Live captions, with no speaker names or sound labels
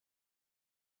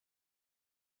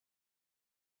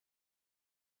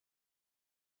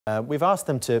We've asked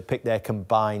them to pick their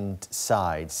combined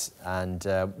sides, and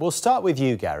we'll start with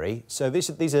you, Gary. So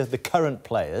these are the current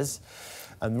players,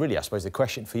 and really, I suppose the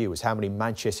question for you was how many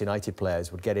Manchester United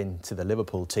players would get into the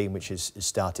Liverpool team, which has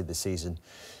started the season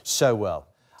so well.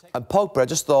 And Pogba, I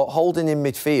just thought, holding in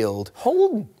midfield.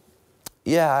 Holding?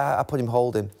 Yeah, I put him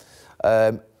holding.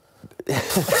 I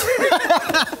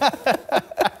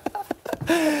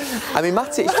mean,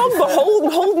 Matic...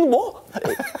 Holding what?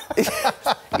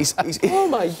 Oh,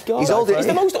 my God. He's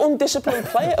the most undisciplined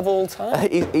player of all time.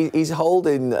 He's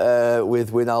holding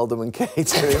with Wijnaldum and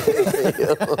Keita in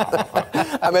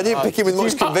midfield. I mean, I didn't pick him with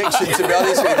much conviction, to be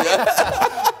honest with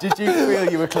you. Did you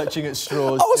feel you were clutching at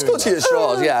straws? I was clutching at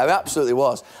straws, yeah, I absolutely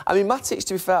was. I mean, Matic,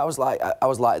 to be fair, I was like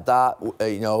that,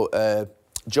 you know...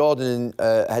 Jordan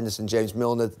and Henderson, James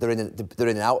Milner, they're in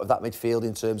and out of that midfield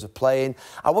in terms of playing.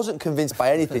 I wasn't convinced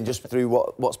by anything just through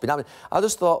what's been happening. I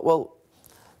just thought, well,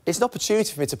 it's an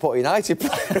opportunity for me to put a United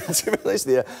player, to be honest with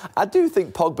you. I do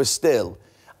think Pogba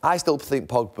I still think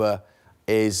Pogba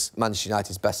is Manchester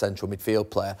United's best central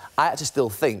midfield player. I actually still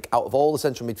think, out of all the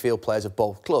central midfield players of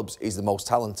both clubs, he's the most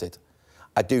talented.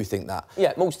 I do think that.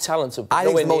 Yeah, most talented. I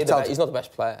think he's not the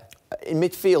best player. In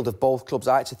midfield of both clubs,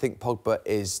 I actually think Pogba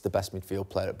is the best midfield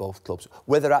player at both clubs.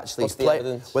 Whether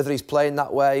he's playing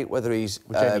that way, whether he's...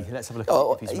 Jamie, let's have a look at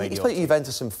if he's played at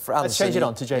Juventus and France. Let's change it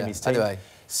on to Jamie's team. Anyway.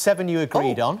 7 you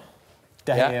agreed on.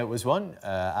 De Gea was one,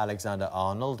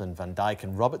 Alexander-Arnold and Van Dijk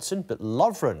and Robertson, but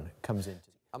Lovren comes in.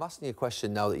 I'm asking you a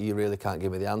question now that you really can't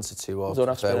give me the answer to, or I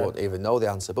won't even know the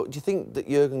answer, but do you think that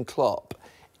Jurgen Klopp,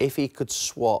 if he could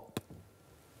swap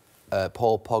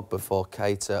Paul Pogba for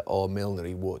Keita or Milner,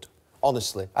 he would?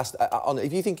 Honestly,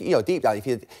 if you think, you know, deep down, if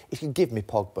you give me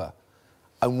Pogba,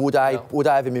 and would I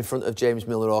have him in front of James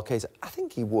Milner or Keita? I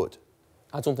think he would.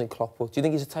 I don't think Klopp would. Do you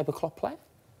think he's a type of Klopp player?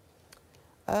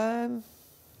 No.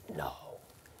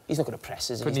 He's not going to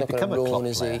press, is he? Couldn't He's not going to run,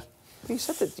 is he? You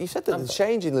said that there's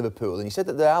change in Liverpool, and you said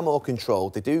that they are more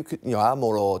controlled. They do, you know, are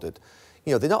more ordered.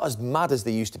 You know, they're not as mad as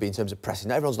they used to be in terms of pressing.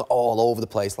 Everyone's not all over the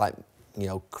place like, you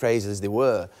know, crazy as they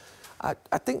were. I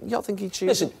think, you don't think he'd choose...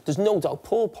 Listen, there's no doubt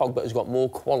Paul Pogba has got more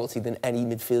quality than any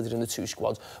midfielder in the two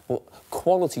squads, but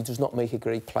quality does not make a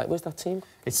great player. Where's that team?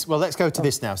 Well, let's go to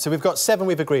this now. So we've got 7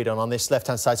 we've agreed on this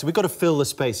left-hand side, so we've got to fill the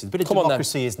spaces. A bit of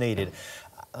democracy is needed.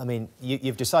 I mean,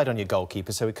 you've decided on your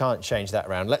goalkeeper, so we can't change that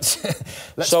round. Let's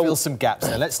fill some gaps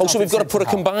now. So we've got to put a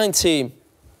combined team.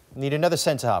 Need another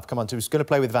centre-half. Come on, who's going to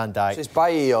play with Van Dijk? So it's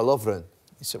Bailly or Lovren?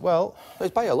 Well... No,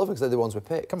 it's Bailly or Lovren because they're the ones we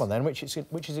picked. Come on, then. Which is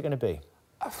it going to be?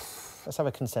 Let's have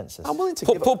a consensus. I'm willing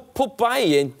to put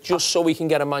Bailly in just so we can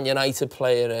get a Man United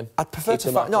player in. I'd prefer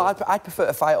to fight. No, I'd prefer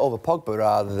to fight over Pogba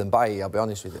rather than Bailly. I'll be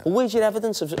honest with you. Well, where's your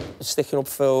evidence of sticking up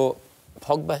for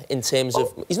Pogba in terms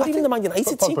of... He's not even in the Man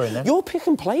United team. You're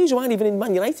picking players who aren't even in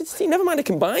Man United's team. Never mind a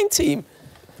combined team.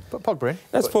 Put Pogba in.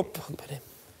 Let's put Pogba in.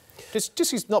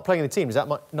 Just he's not playing in the team, does that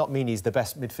not mean he's the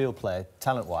best midfield player,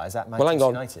 talent-wise, at Manchester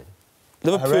United?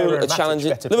 Liverpool are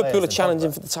challenging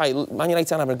for the title. Man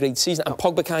United aren't having a great season, and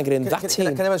Pogba can't get in that team.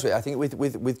 Can I be honest with you? I think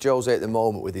with Jose at the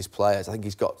moment, with his players, I think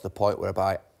he's got to the point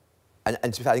whereby, and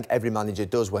to be fair, I think every manager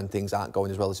does when things aren't going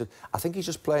as well as should. I think he's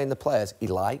just playing the players he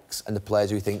likes and the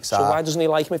players who he thinks are... So why doesn't he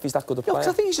like him if he's that good a player? Because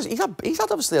I think he's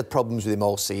obviously had problems with him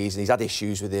all season. He's had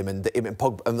issues with him and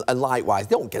Pogba, and likewise,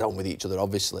 they don't get on with each other,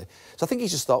 obviously. So I think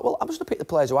he's just thought, well, I'm just going to pick the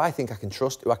players who I think I can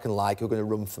trust, who I can like, who are going to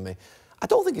run for me. I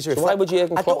don't think it's a reflection. So why would you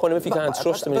even Klopp on him if you can't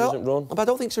trust him and he doesn't run? But I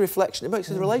don't think it's a reflection. It's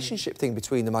a relationship thing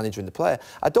between the manager and the player.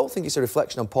 I don't think it's a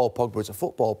reflection on Paul Pogba as a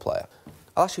football player.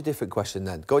 I'll ask you a different question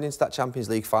then. Going into that Champions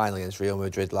League final against Real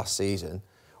Madrid last season,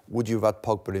 would you have had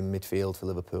Pogba in midfield for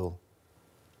Liverpool?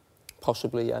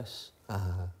 Possibly, yes. I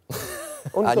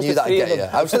knew that'd get you.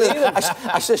 I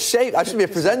should be a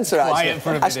presenter, actually.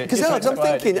 Because I'm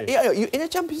thinking, you know, in a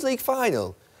Champions League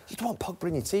final, you'd want Pogba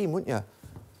in your team, wouldn't you?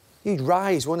 He'd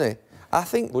rise, wouldn't he? I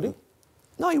think... Would he?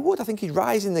 No, he would. I think he'd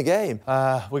rise in the game.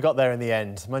 We got there in the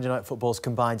end. Monday Night Football's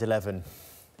combined 11.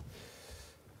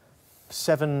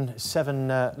 7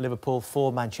 Liverpool,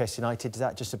 4 Manchester United. Does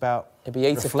that just about... It'd be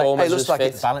 8 to 4 looks like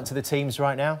it's balance of the teams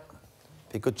right now.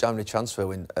 Be a good January transfer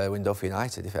window for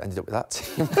United if it ended up with that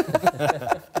team.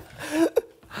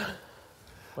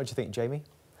 What do you think, Jamie?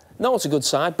 No, it's a good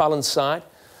side, balanced side.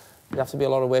 There'd have to be a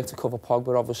lot of work to cover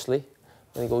Pogba, obviously,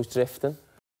 when he goes drifting.